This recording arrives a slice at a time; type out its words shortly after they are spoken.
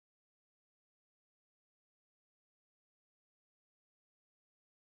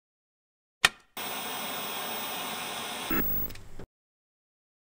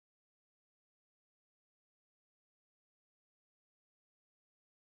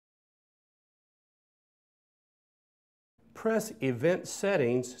Press Event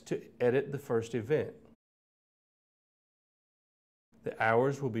Settings to edit the first event. The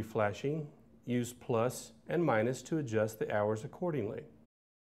hours will be flashing. Use plus and minus to adjust the hours accordingly.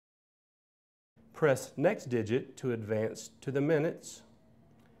 Press next digit to advance to the minutes.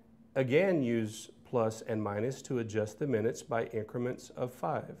 Again, use plus and minus to adjust the minutes by increments of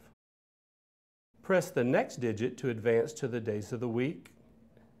 5. Press the next digit to advance to the days of the week.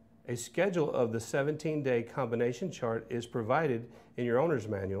 A schedule of the 17-day combination chart is provided in your owner's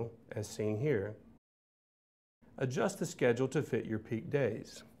manual, as seen here. Adjust the schedule to fit your peak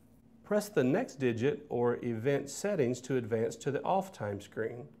days. Press the next digit or event settings to advance to the off time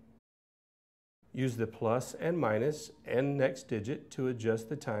screen. Use the plus and minus and next digit to adjust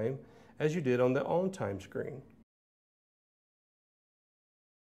the time as you did on the on time screen.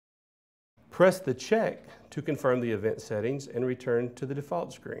 Press the check to confirm the event settings and return to the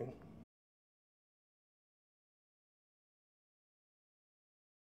default screen.